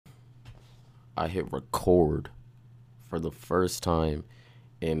I hit record for the first time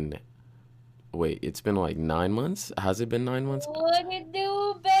in wait, it's been like 9 months? Has it been 9 months? What it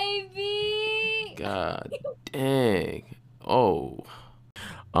do, baby? God dang. Oh.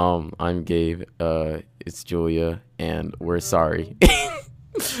 I'm Gabe. It's Julia, and we're sorry.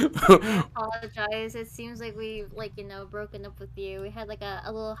 Oh, I apologize. It seems like we broken up with you. We had like a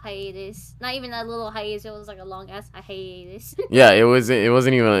little hiatus. Not even a little hiatus. It was like a long ass hiatus. Yeah, it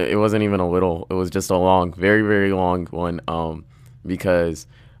wasn't even a little. It was just a long, very, very long one. Because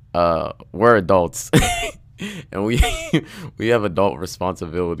we're adults. And we we have adult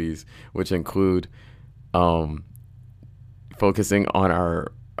responsibilities, which include um focusing on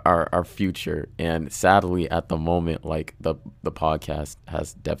our future. And sadly, at the moment, like the podcast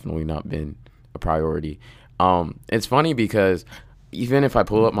has definitely not been a priority. It's funny because even if I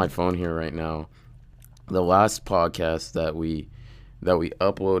pull up my phone here right now, the last podcast that we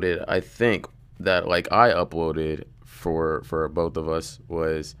uploaded, I think that like I uploaded for both of us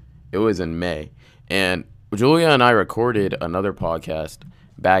was in May. And Julia and I recorded another podcast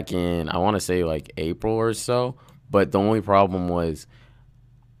back in, I want to say, like April or so, but the only problem was,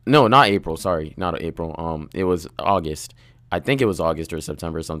 no, not April, sorry, not April. It was August. I think it was August or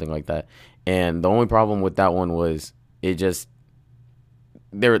September or something like that. And the only problem with that one was it just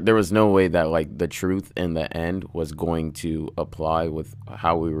there was no way that like the truth in the end was going to apply with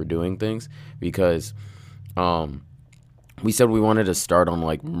how we were doing things, because um we said we wanted to start on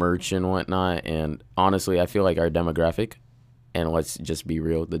like merch and whatnot. And honestly, I feel like our demographic, and let's just be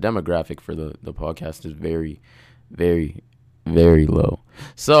real, the demographic for the podcast is very, very, very low.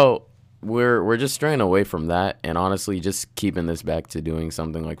 So we're just straying away from that, and honestly just keeping this back to doing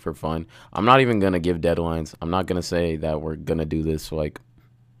something like for fun. I'm not even gonna give deadlines. I'm not gonna say that we're gonna do this like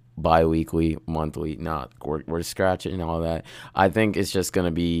bi-weekly, monthly. Not we're scratching all that. I think it's just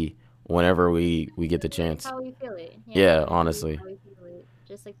gonna be whenever we get the chance. How we feel it. Yeah, Yeah, literally honestly. how we feel it.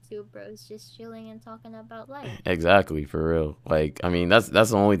 Just like two bros just chilling and talking about life. Exactly, for real. Like, I mean, that's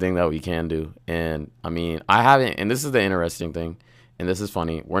the only thing that we can do. And I mean, I haven't, and this is the interesting thing, and this is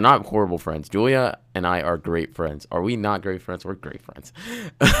funny. We're not horrible friends. Julia and I are great friends. Are we not great friends? We're great friends.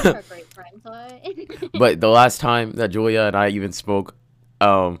 We're great friends, what? But the last time that Julia and I even spoke,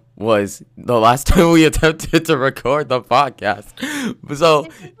 was the last time we attempted to record the podcast. So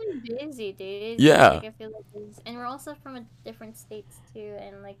This has been busy, dude. Just yeah, like I feel like this, and we're also from different states too,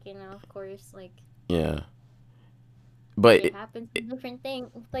 and like of course, like yeah. But shit happens in different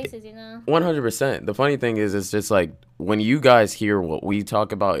places. 100%. The funny thing is, it's just like when you guys hear what we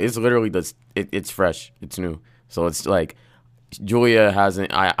talk about, it's literally this. It's fresh. It's new. So it's like Julia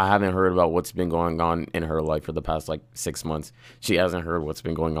hasn't. I haven't heard about what's been going on in her life for the past like 6 months. She hasn't heard what's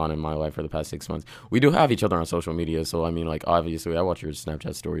been going on in my life for the past 6 months. We do have each other on social media, so I mean, like obviously, I watch your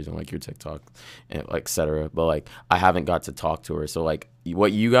Snapchat stories and like your TikTok, and like etc. But like, I haven't got to talk to her. So like,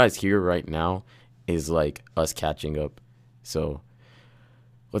 what you guys hear right now is like us catching up. So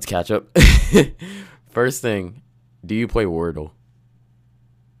let's catch up. First thing, do you play Wordle?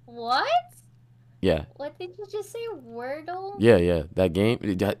 What? Yeah, What did you just say? Wordle? yeah. That game.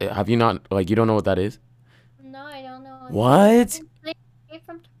 Have you not, like, you don't know what that is? No, I don't know what that is. I've What? been playing Escape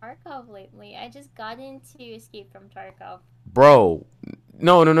from Tarkov lately. I just got into Escape from Tarkov. Bro,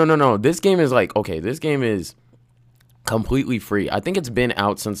 no, no, no, no, no. This game is like, okay, this game is completely free. I think it's been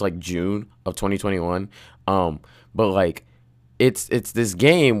out since like June of 2021. But like, it's this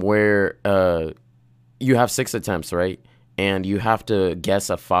game where you have 6 attempts, right? And you have to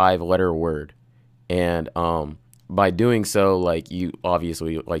guess a 5 letter word. And by doing so, like, you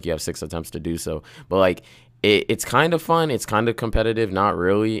obviously, like, you have 6 attempts to do so. But like, it's kind of fun. It's kind of competitive, not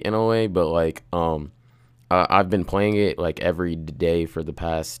really in a way, but like I've been playing it like every day for the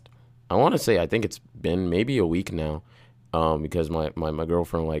past, I want to say, I think it's been maybe a week now, because my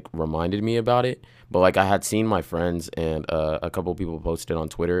girlfriend like reminded me about it. But like, I had seen my friends and a couple people posted on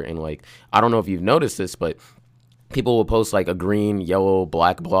Twitter, and like, I don't know if you've noticed this, but people will post like a green, yellow,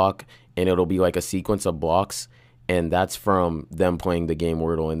 black block, and it'll be like a sequence of blocks, and that's from them playing the game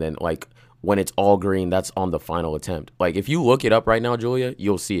Wordle. And then like, when it's all green, that's on the final attempt. Like, if you look it up right now, Julia,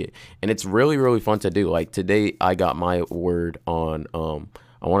 you'll see it, and it's really, really fun to do. Like, today I got my word on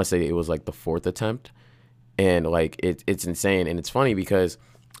I want to say it was like the 4th attempt, and like, it's insane. And it's funny because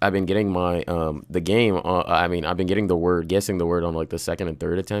I've been getting my the game. I mean, I've been getting the word, guessing the word on like the 2nd and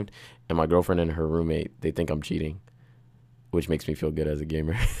 3rd attempt, and my girlfriend and her roommate, they think I'm cheating, which makes me feel good as a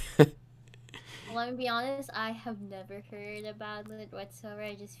gamer. Let me be honest, I have never heard about it whatsoever.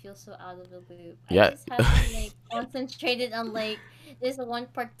 I just feel so out of the loop. I Yeah. just have been like concentrated on like this one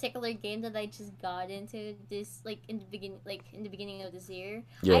particular game that I just got into this like in the beginning of this year.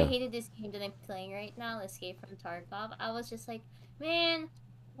 I Yeah. hated this game that I'm playing right now, Escape from Tarkov. I was just like, man,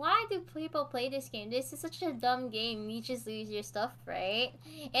 why do people play this game? This is such a dumb game. You just lose your stuff, right?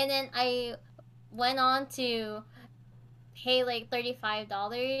 And then I went on to pay like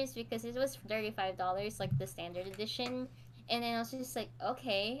 $35 because it was $35 like the standard edition. And then I was just like,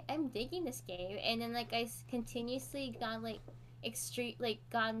 okay, I'm digging this game. And then like continuously got like extreme like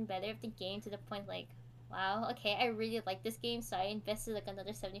gotten better at the game to the point like, wow, okay, I really like this game, so I invested like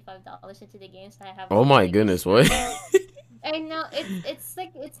another $75 into the game, so I have Oh my like this goodness, what? skill. I know it's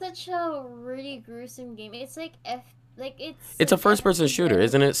like it's such a really gruesome game. It's like it's It's a an first person shooter, FPS.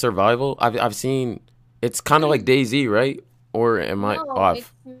 isn't it? Survival. I've seen. It's kind of like DayZ, right? Or am I No, off?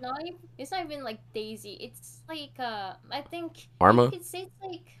 it's not even like Daisy. It's like I think you Arma? could say it's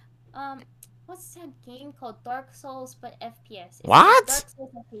like what's that game called? Dark Souls but FPS. It's like What? Dark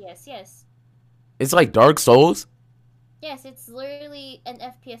Souls FPS. Yes. It's like Dark Souls? Yes, it's literally an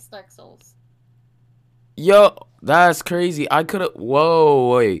FPS Dark Souls. Yo, that's crazy. I could have. Whoa,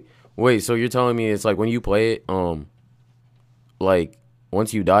 wait. So you're telling me it's like when you play it, like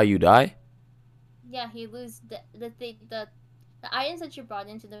once you die, you die? Yeah, you lose the items that you brought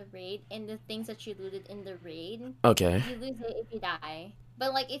into the raid and the things that you looted in the raid. Okay. You lose it if you die.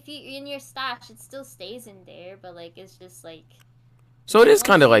 But like if you in your stash, it still stays in there. But like it's just like So it is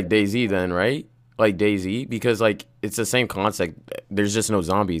kind once of you like DayZ then, right? Like DayZ because like it's the same concept. There's just no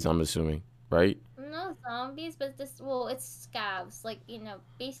zombies. I'm assuming, right? no zombies, but this well, it's scavs. Like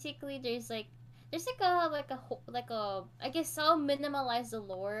basically there's like a I guess I'll minimalize the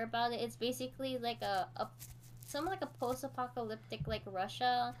lore about it. It's basically like a some like a post-apocalyptic like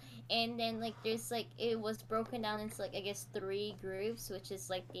Russia, and then like there's like it was broken down into like I guess three groups, which is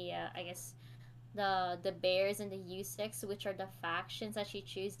like the I guess the bears and the Useks, which are the factions that you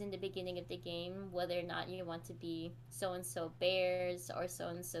choose in the beginning of the game, whether or not you want to be so and so bears or so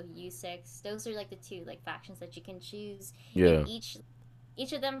and so Useks. Those are like the two like factions that you can choose, and Yeah. each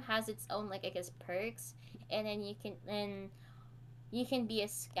of them has its own like I guess perks, and then you can be a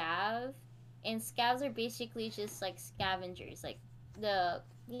scav, and scavs are basically just like scavengers, like the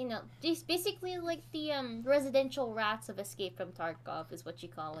these basically like the residential rats of Escape from Tarkov is what you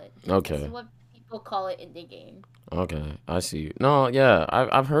call it. This is Okay. what people call it in the game. Okay. I see. No, yeah.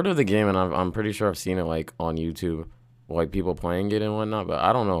 I've heard of the game and I'm pretty sure I've seen it like on YouTube, like people playing it and whatnot. But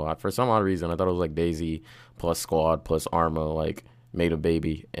I don't know. For some odd reason, I thought it was like DayZ plus Squad plus Arma like made a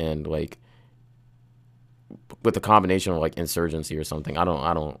baby and like with the combination of like Insurgency or something. I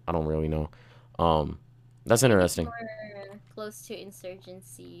don't really know. Um, that's interesting. More close to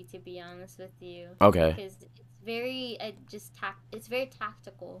insurgency, to be honest with you, Okay. because it's very it's very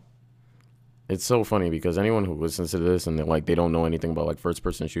tactical. It's so funny because anyone who listens to this and like they don't know anything about like first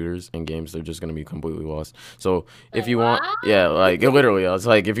person shooters and games, they're just gonna be completely lost. So if Like you want, what? yeah, like it literally, it's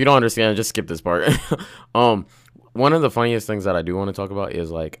like if you don't understand, just skip this part. um, one of the funniest things that I do want to talk about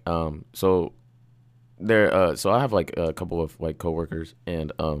is like so so I have like a couple of like coworkers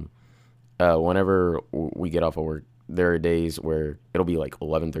and whenever we get off of work, there are days where it'll be like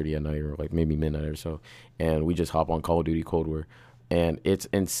 11:30 at night or like maybe midnight or so, and we just hop on Call of Duty Cold War, and it's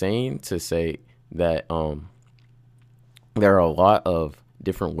insane to say that there are a lot of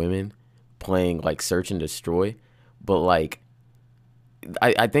different women playing like Search and Destroy, but like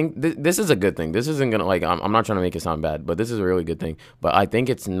I think this is a good thing. This isn't gonna like I'm not trying to make it sound bad, but this is a really good thing. But I think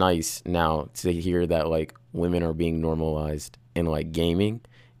it's nice now to hear that like women are being normalized in like gaming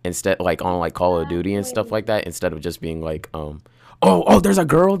instead like on like Call of Duty and stuff like Exactly. that instead of just being like there's a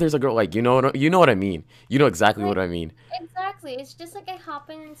girl like you know what I mean. You know exactly what Like I mean. exactly. It's just like I hop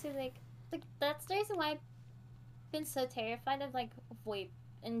into like that's the reason why been so terrified of like VoIP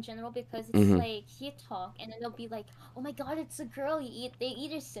in general because it's Hmm. like you talk and then they'll be like, "Oh my God, it's a girl." They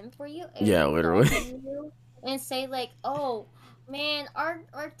either simp for you or Yeah, they dog literally. on you and say like, "Oh man, our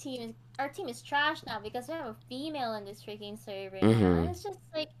team is trash now because we have a female in this freaking server now." And Hmm. it's just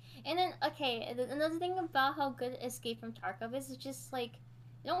like, and then okay, another thing about how good Escape from Tarkov is, it's just like.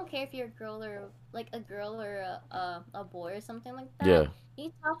 You don't care if you're a girl or like a girl or a boy or something like that. Yeah.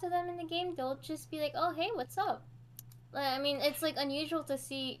 You talk to them in the game, they'll just be like, "Oh, hey, what's up?" Like, I mean, it's like unusual to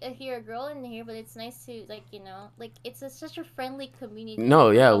see hear a girl in here, but it's nice to like like it's such a friendly community No,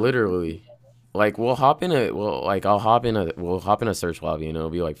 yeah, of. literally. Like we'll hop in a search lobby and it'll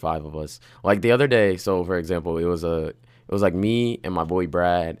be like five of us. Like the other day, so for example, it was like me and my boy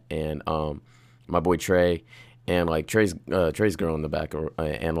Brad and my boy Trey and like Trey's girl in the back,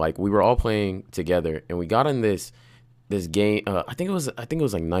 and like we were all playing together, and we got in this game. I think it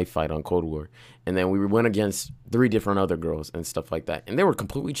was like Knife Fight on Cold War, and then we went against three different other girls and stuff like that, and they were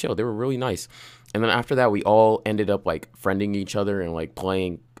completely chill. They were really nice, and then after that, we all ended up like friending each other and like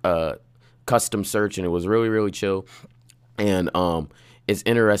playing custom search, and it was really really chill. And it's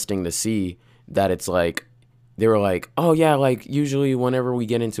interesting to see that it's like they were like, oh yeah, like usually whenever we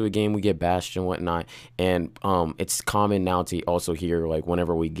get into a game, we get bashed and whatnot, and it's common now to also hear like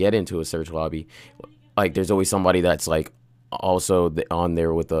whenever we get into a search lobby, like there's always somebody that's like also on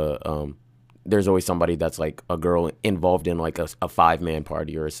there with a there's always somebody that's like a girl involved in like a 5-man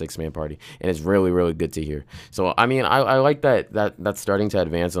party or a 6-man party, and it's really really good to hear. So I mean I like that's starting to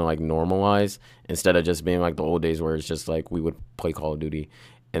advance and like normalize, instead of just being like the old days where it's just like we would play Call of Duty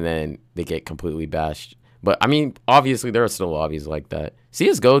and then they get completely bashed. But I mean obviously there are still lobbies like that.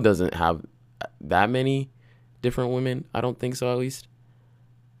 CSGO doesn't have that many different women, I don't think so, at least.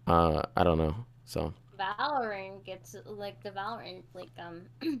 I don't know. So Valorant gets like the Valorant like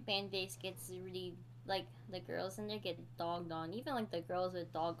fan base gets really like the girls in there get dogged on. Even like the girls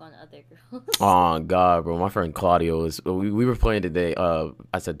would dog on other girls. oh god, bro, my friend Claudio was. We were playing today.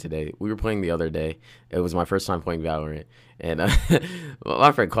 I said today. We were playing the other day. It was my first time playing Valorant, and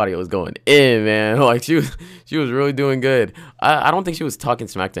my friend Claudio was going in, man. Like she was really doing good. I don't think she was talking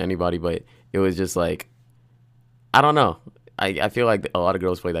smack to anybody, but it was just like I don't know. I feel like a lot of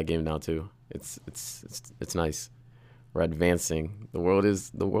girls play that game now too. It's nice. We're advancing. The world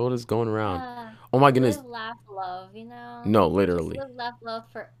is going around. Yeah. Oh my goodness. Live, laugh, love, you know? No, Just literally. live, laugh, love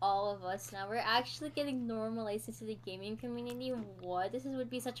for all of us now. We're actually getting normalized into the gaming community. What? Would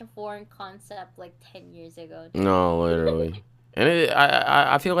be such a foreign concept like 10 years ago, No, dude. literally. And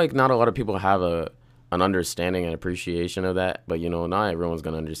I feel like not a lot of people have an understanding and appreciation of that. But not everyone's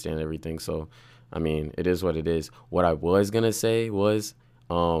gonna understand everything. So, I mean, it is what it is. What I was gonna say was,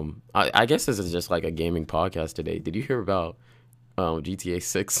 I guess this is just like a gaming podcast today. Did you hear about GTA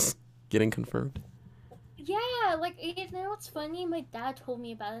 6 getting confirmed? Yeah, like, you know what's funny? My dad told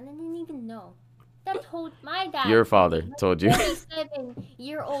me about it and I didn't even know. My dad Your told father me. My told you.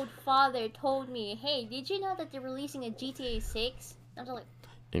 47-year-old father told me, hey, did you know that they're releasing a GTA 6? I was like,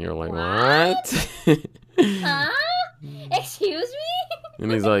 And you're like, what? what? Huh? Excuse And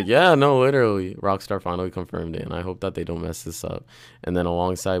me? he's like, yeah, no, literally. Rockstar finally confirmed it, and I hope that they don't mess this up. And then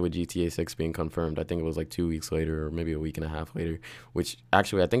alongside with GTA 6 being confirmed, I think it was like 2 weeks later or maybe a week and a half later, which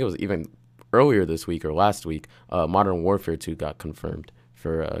actually I think it was even earlier this week or last week, Modern Warfare 2 got confirmed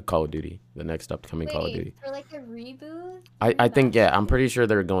for Call of Duty, the next upcoming Call of Wait, Duty. for like a reboot? I think, yeah, I'm Remaster? pretty sure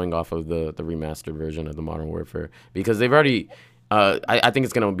they're going off of the remastered version of the Modern Warfare because they've already. I think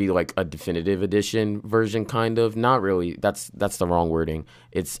it's gonna be like a definitive edition version, kind of. Not really. That's the wrong wording.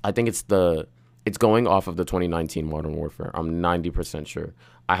 I think it's going off of the 2019 Modern Warfare. I'm 90% sure.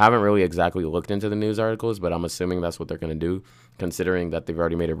 I haven't really exactly looked into the news articles, but I'm assuming that's what they're gonna do, considering that they've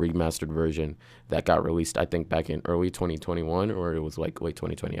already made a remastered version that got released. I think back in early 2021 or it was like late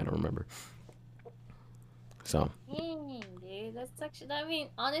 2020. I don't remember. So Dang, dude, that's actually. I mean,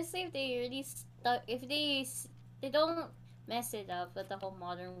 honestly, if they really stuck, if they don't mess it up with the whole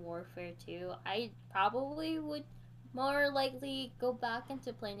Modern Warfare 2, I probably would more likely go back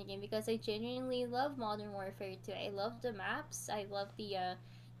into playing the game because I genuinely love Modern Warfare 2. I love the maps. I love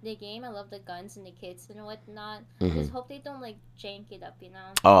the game. I love the guns and the kits and whatnot. I hmm just hope they don't like jank it up, you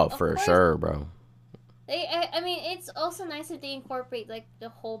know. oh, Of for course, sure, bro. I mean, it's also nice if they incorporate like the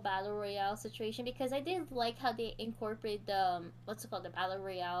whole battle royale situation because I did like how they incorporate the what's it called, the battle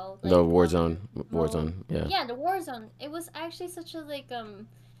royale The like Warzone, mode. yeah. Yeah, the Warzone. It was actually such a like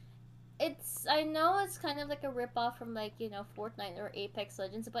it's I know it's kind of like a rip off from like Fortnite or Apex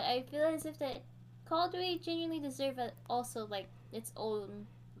Legends, but I feel as if the Call of Duty genuinely deserve also like its own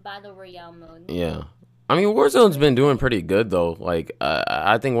battle royale mode. Yeah. I mean, Warzone's been doing pretty good though. Like,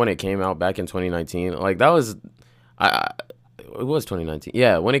 I think when it came out back in 2019, like that was, I it was 2019.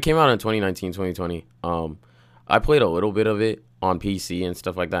 Yeah, when it came out in 2019, 2020, I played a little bit of it on PC and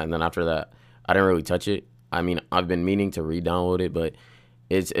stuff like that, and then after that, I didn't really touch it. I mean, I've been meaning to re-download it, but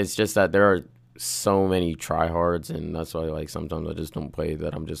it's just that there are so many tryhards, and that's why like sometimes I just don't play.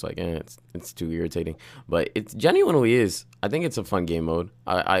 That I'm just like, it's too irritating. But it genuinely is. I think it's a fun game mode.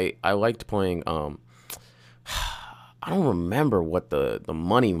 I liked playing I don't remember what the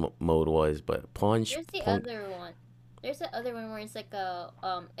money mode was, but plunge, There's the plunge other one. There's the other one where it's like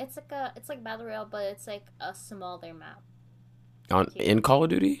battle royale, but it's like a smaller map on too. in Call of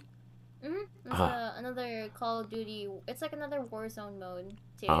Duty. It's Uh, another Call of Duty. It's like another Warzone mode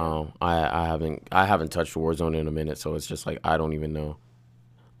too. I haven't touched Warzone in a minute, so it's just like I don't even know.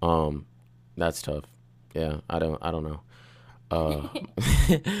 Um, that's tough. Yeah, I don't know. Uh,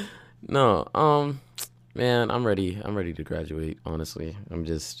 no, man, I'm ready to graduate. Honestly,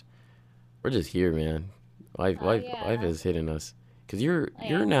 we're just here, man. Oh Life yeah, is hitting us. Cause you're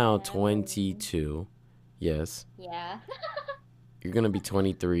yeah, now I know. 22. Yes, Yeah. you're gonna be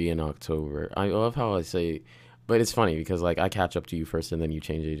 23 in October. I love how I say, but it's funny because like I catch up to you first and then you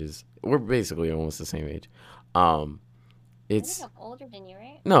change ages. We're basically almost the same age. Um, I think it's I'm older than you,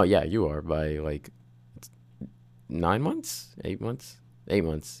 right? no, yeah, you are by like 9 months, 8 months, 8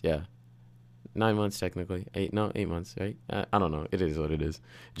 months. Yeah, 9 months technically. 8 months, right? I don't know. It is what it is.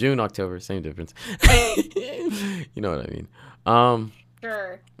 June, October, same difference. You know what I mean? Um,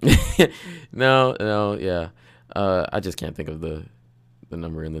 Sure. no, no, yeah. I just can't think of the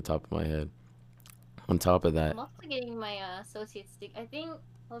number in the top of my head. On top of that, I'm also getting my associate's degree. I think,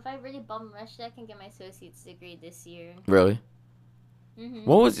 well, if I really bum rush it, I can get my associate's degree this year. really, Mm-hmm.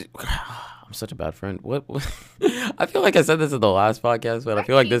 what was it? I'm such a bad friend. What I feel like I said this in the last podcast, but I Our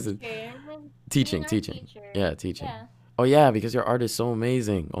feel like this is teacher. You mean teaching, our teaching. teacher? Yeah, teaching. Yeah. Oh yeah, because your art is so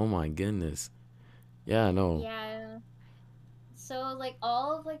amazing. Oh my goodness. Yeah, no. Yeah. So like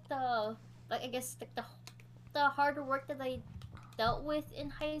all of like the like I guess like the harder work that I dealt with in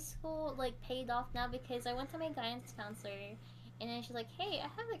high school like paid off now because I went to my guidance counselor and then she's like, "Hey, I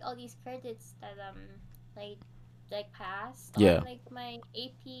have like all these credits that like passed Yeah. on like my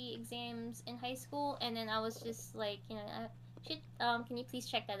AP exams in high school." And then I was just like, should can you please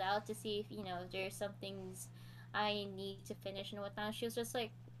check that out to see if there's some things I need to finish and whatnot. She was just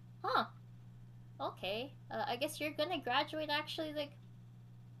like, "Huh, okay. I guess you're gonna graduate actually like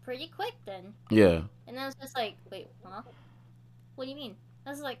pretty quick then." Yeah. And I was just like, "Wait, huh? What do you mean?" I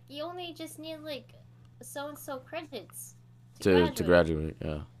was like, "You only just need like so and so credits to To graduate." graduate.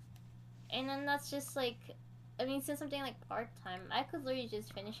 Yeah. And then that's just like, I mean, since I'm doing like part time, I could literally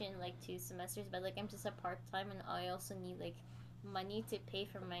just finish it in like 2 semesters. But like, I'm just a part time, and I also need like money to pay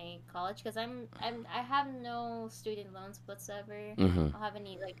for my college because I have no student loans whatsoever. I Mhm. don't have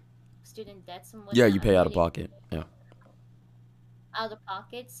any like student debts and Yeah, whatnot. you I'm pay out of pretty pocket. Yeah. out of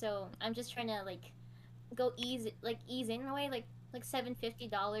pocket, so I'm just trying to like go ease in a way, like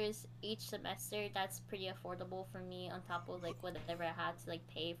 $750 each semester. That's pretty affordable for me on top of like whatever I had to like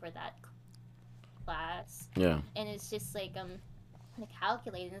pay for that class. Yeah. And it's just like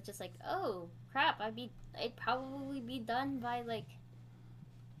calculating. It's just like, oh crap, I'd probably be done by like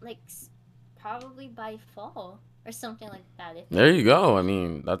probably by fall or something like that if There I you really go. I push it.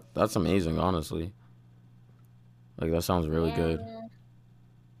 mean, that's amazing, honestly. Like that sounds really good. Yeah.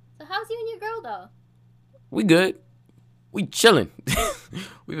 So how's you and your girl though? We good. We chilling.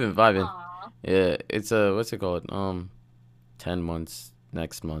 We've been vibing. Aw. Yeah, it's what's it called? 10 months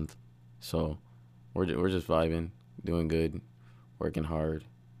next month. So, we're just vibing, doing good, working hard,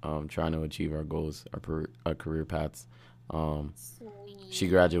 trying to achieve our goals, our career paths. Um, she Sweet.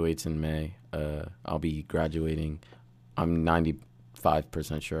 graduates in May. I'll be graduating. I'm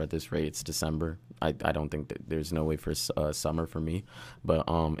 95% sure at this rate it's December. I don't think that there's no way for summer for me, but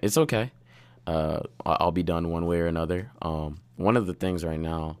it's okay. I'll be done one way or another. One of the things right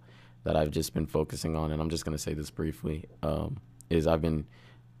now that I've just been focusing on, and I'm just gonna say this briefly, is I've been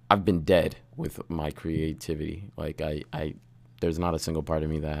dead with my creativity. Like there's not a single part of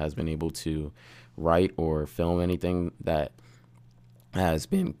me that has been able to write or film anything that has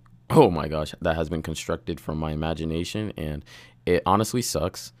been, oh my gosh, that has been constructed from my imagination, and it honestly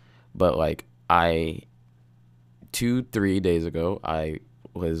sucks. But like 2 3 days ago, I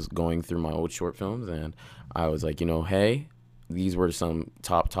was going through my old short films, and I was like, hey, these were some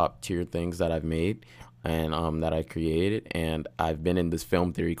top tier things that I've made and that I created, and I've been in this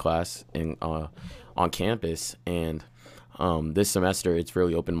film theory class in on campus, and this semester it's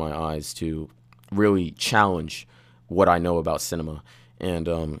really opened my eyes to really challenge what I know about cinema, and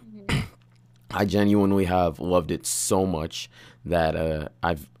Mhm. I genuinely have loved it so much that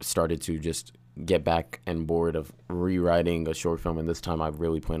I've started to just get back and bored of rewriting a short film, and this time I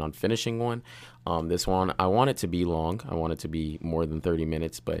really plan on finishing one. This one, I want it to be long. I want it to be more than 30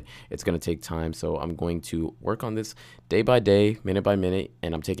 minutes, but it's going to take time. So I'm going to work on this day by day, minute by minute,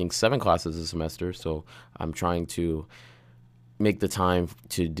 and I'm taking 7 classes a semester. So I'm trying to make the time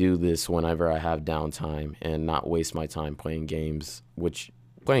to do this whenever I have downtime and not waste my time playing games, which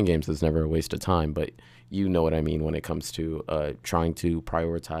playing games is never a waste of time, but you know what I mean when it comes to trying to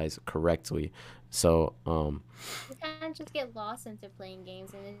prioritize correctly. So, You kind of just get lost into playing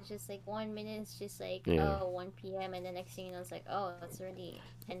games, and it's just like 1 minute it's just like, yeah, oh, 1 p.m., and the next thing you know, it's like, oh, it's already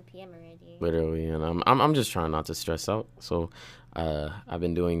 10 p.m. already. literally, and I'm just trying not to stress out. So, I've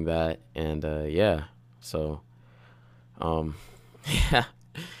been doing that, and yeah, so, um, yeah,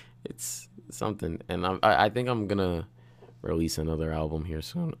 it's something. And I think I'm gonna release another album here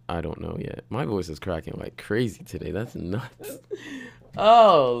soon. I don't know yet. My voice is cracking like crazy today. That's nuts.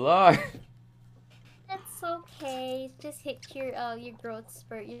 Oh Lord. It's okay. Just hit your growth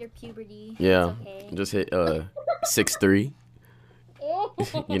spurt, your puberty. It's Yeah, okay. just hit 6'3".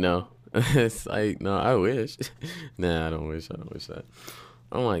 You know, it's like no, I wish. Nah, I don't wish. I don't wish that.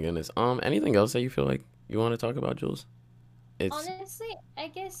 Oh my goodness. Anything else that you feel like you want to talk about, Jules? It's Honestly, I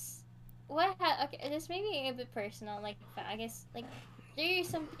guess okay, this may be a bit personal. Like, I guess like there are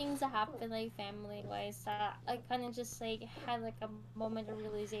some things that happen like family wise that I kind of just like had like a moment of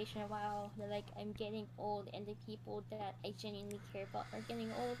realization. Wow, that like I'm getting old, and the people that I genuinely care about are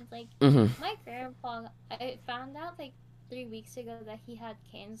getting old. Like mm-hmm. my grandpa, I found out like 3 weeks ago that he had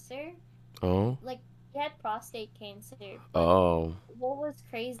cancer. Oh, Like he had prostate cancer, but oh, what was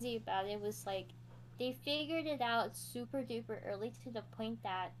crazy about it was like they figured it out super duper early to the point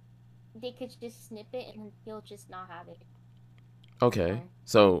that they could just snip it and he'll just not have it. You okay. know,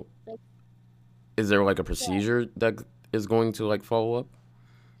 So, like is there like a yeah, procedure that is going to like follow up?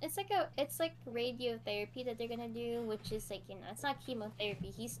 it's like radiotherapy that they're gonna do, which is like it's not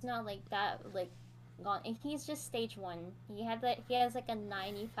chemotherapy. He's not like that like gone, and he's just stage one. He has like a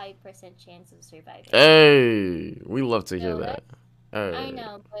 95% chance of surviving. Hey, we love to hear So that. I Hey,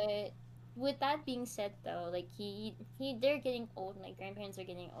 know, but with that being said, though, like they're getting old. My grandparents are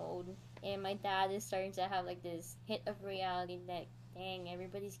getting old, and my dad is starting to have like this hit of reality that, dang,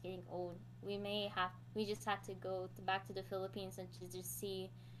 everybody's getting old. We just have to back to the Philippines and to just see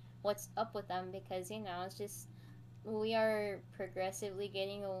what's up with them because it's just we are progressively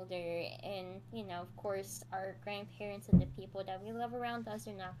getting older, and of course, our grandparents and the people that we love around us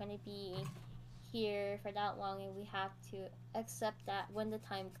are not going to be here for that long, and we have to accept that when the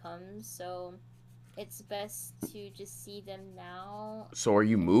time comes. So it's best to just see them now. so are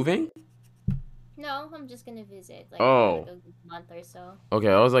you And moving? no, I'm just gonna visit like for like Oh, a month or so. okay.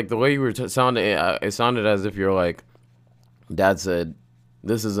 I was like the way you were sounding. It sounded as if you're like Dad said,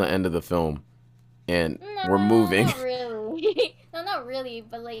 "This is the end of the film, and we're No, moving." not really. No, not really.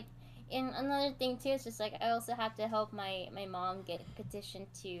 But like, and another thing too is just like I also have to help my mom get petitioned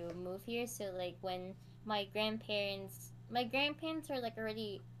to move here. So like when my grandparents are like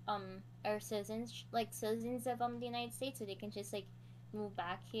already are citizens of the United States, so they can just like move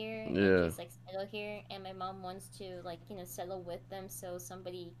back here and Yeah. just like settle here. And my mom wants to like settle with them so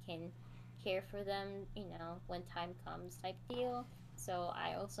somebody can care for them when time comes type deal. So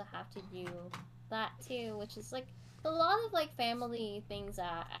I also have to do that too, which is like a lot of like family things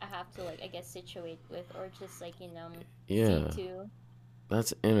that I have to like I guess situate with or just like see Yeah. to.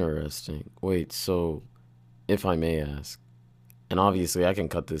 That's interesting. Wait, so if I may ask, and Mm-hmm. obviously I can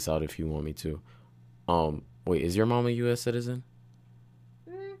cut this out if you want me to. Wait, is your mom a U.S. citizen?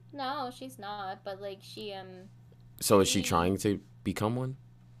 No, she's not, but like So is she she trying to become one?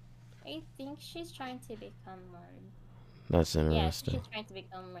 I think she's trying to become one. That's Yeah, interesting. she's trying to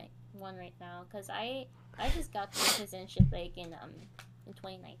become like one right now because I just got my citizenship like in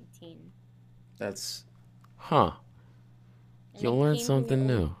 2019, That's, huh. and I You'll learn came here something in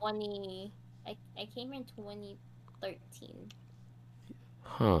new. 20 I came here in 2013.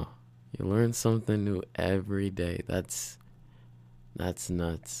 Huh. You learn something new every day. That's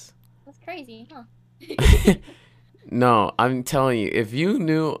nuts. That's crazy, huh? No, I'm telling you, if you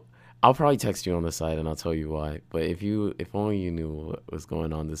knew, I'll probably text you on the side and I'll tell you why. But if only you knew what was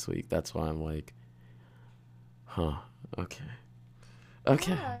going on this week. That's why I'm like, huh. Okay.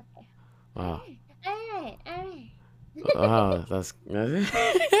 Okay. Oh, Wow. alright. Wow. That's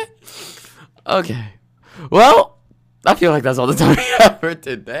okay. Well, I feel like that's all the time we have for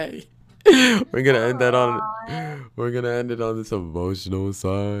today. We're gonna end that on. Aw, We're gonna end it on this emotional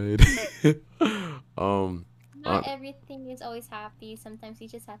side. um. not Uh, everything is always happy. Sometimes you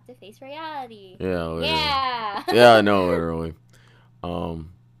just have to face reality. yeah. Literally. Yeah. Yeah. I know. Literally.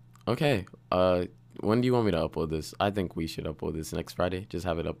 Um. Okay. When do you want me to upload this? I think we should upload this next Friday. Just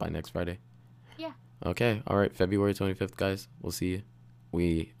have it up by next Friday. Yeah. Okay. All right. February 25th, guys. We'll see you.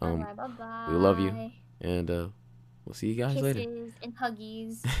 We um Alright, bye we love you, bye. and we'll see you guys later. Kisses and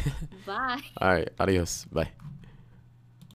huggies. Bye. All right. Adios. Bye.